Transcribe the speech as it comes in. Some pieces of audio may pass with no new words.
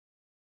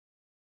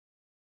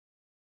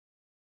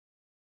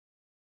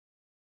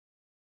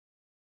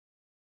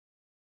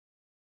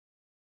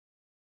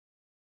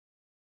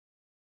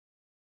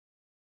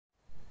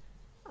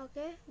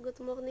Okay, good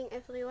morning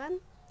everyone.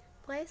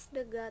 Praise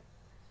the God.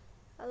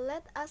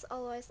 Let us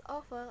always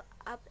offer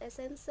up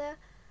essence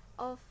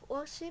of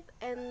worship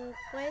and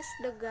praise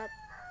the God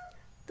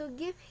to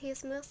give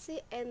His mercy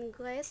and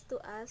grace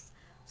to us,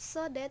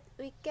 so that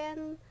we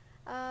can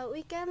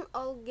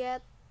all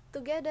get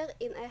together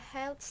in a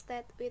health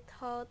state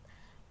without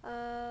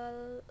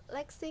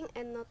laxing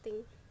and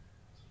nothing.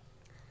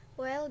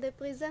 Well, the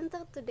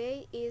presenter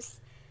today is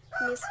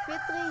Miss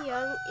Fitri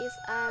Young, is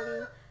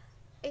an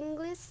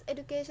English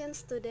education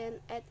student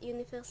at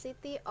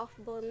University of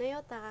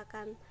Borneo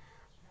Tarakan.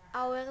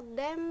 Our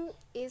aim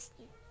is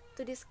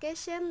to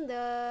discussion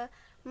the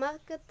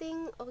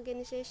marketing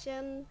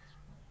organization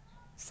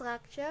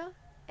structure,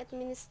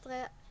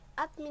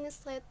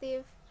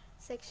 administrative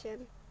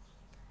section.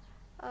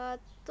 Uh,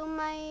 to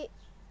my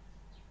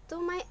to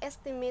my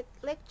estimate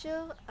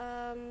lecture,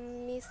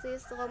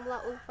 Mrs.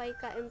 Romla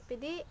Ulfaika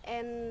MPD,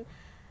 and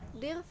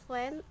dear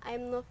friend,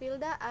 I'm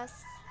Novilda as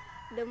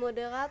the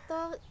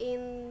moderator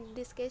in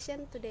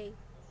discussion today.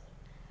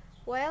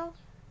 Well,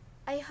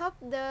 I hope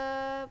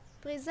the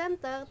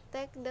presenter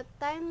take the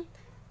time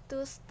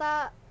to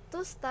start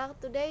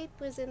today's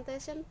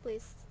presentation,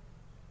 please.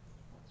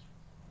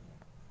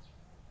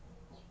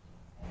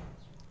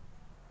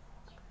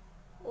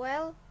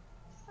 Well,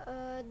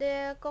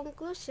 the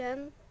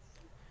conclusion: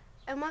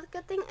 a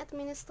marketing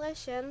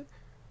administration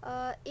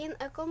in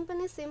a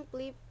company,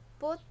 simply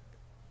put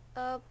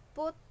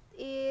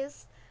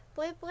is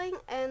preparing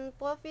and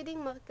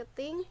providing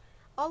marketing.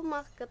 All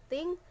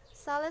marketing,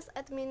 sales,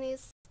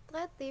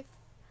 administrative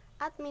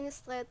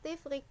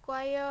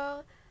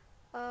require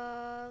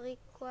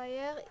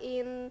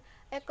in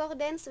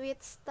accordance with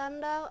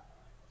standard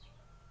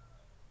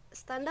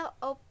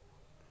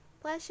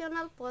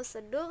operational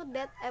procedure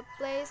that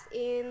applies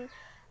in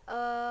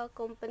a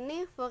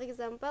company. For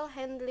example,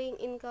 handling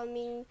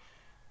incoming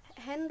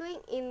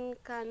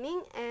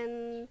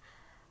and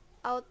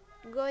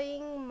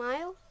outgoing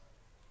mail,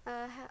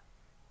 uh,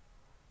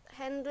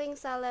 handling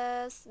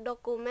sales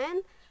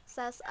document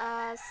such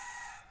as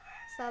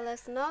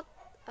sales note,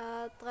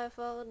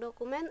 travel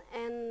document,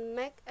 and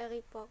make a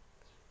report.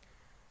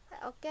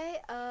 Okay,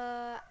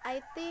 for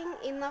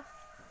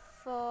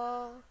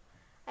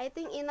I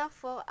think enough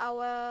for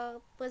our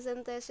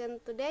presentation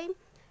today,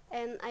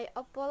 and I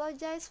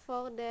apologize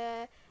for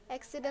the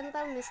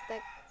accidental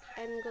mistake.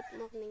 And good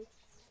morning.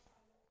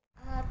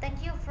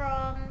 Thank you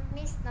from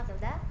Miss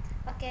Novilda.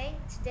 Okay,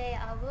 today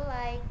I would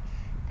like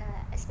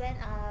explain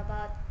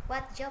about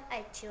what job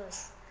I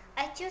choose.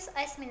 I choose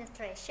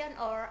administration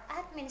or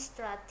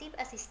administrative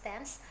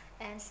assistants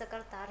and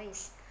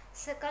secretaries.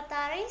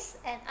 Secretaries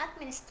and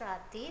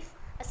administrative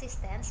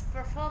assistants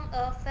perform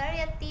a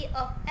variety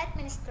of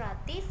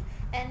administrative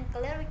and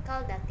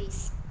clerical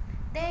duties.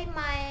 They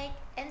might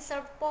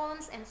answer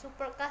phones and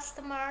support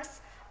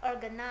customers,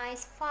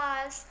 organize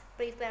files,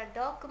 prepare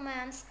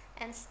documents,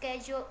 and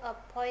schedule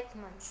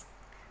appointments.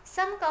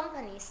 Some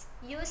companies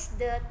use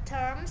the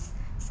terms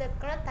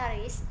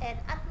secretaries and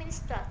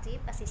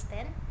administrative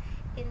assistant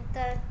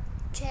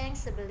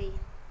interchangeably.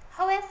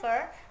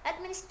 However,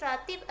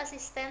 administrative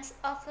assistants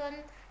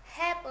often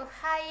have a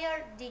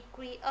higher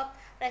degree of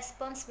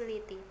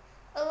responsibility.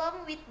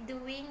 Along with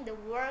doing the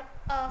work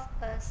of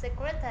a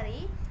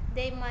secretary,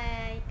 they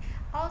might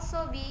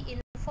also be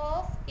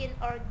involved in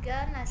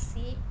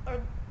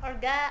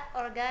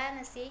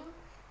organizing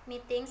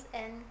meetings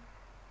and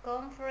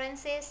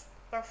conferences,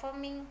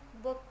 performing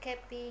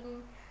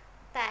bookkeeping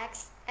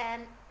tasks,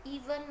 and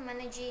even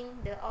managing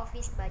the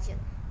office budget.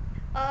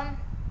 Um,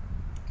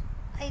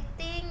 I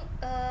think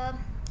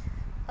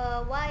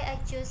why I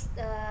choose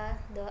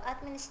the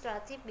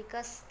administrative,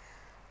 because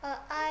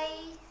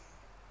I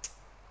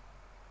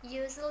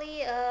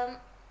usually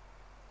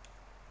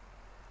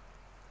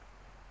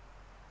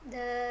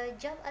the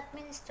job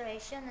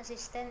administration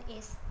assistant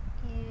is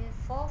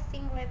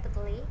evolving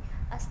rapidly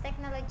as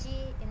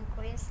technology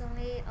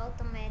increasingly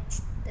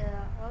automates the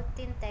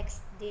routine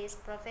tasks these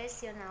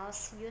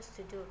professionals used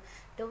to do.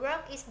 The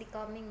work is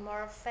becoming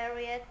more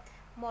varied,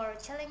 more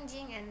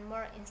challenging, and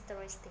more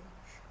interesting.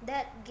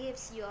 That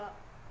gives you a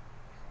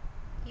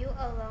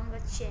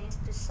longer chance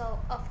to show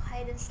off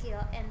hidden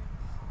skill and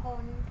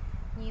hone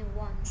new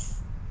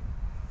ones.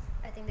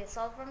 I think that's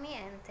all from me,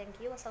 and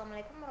thank you.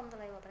 Wassalamualaikum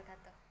warahmatullahi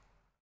wabarakatuh.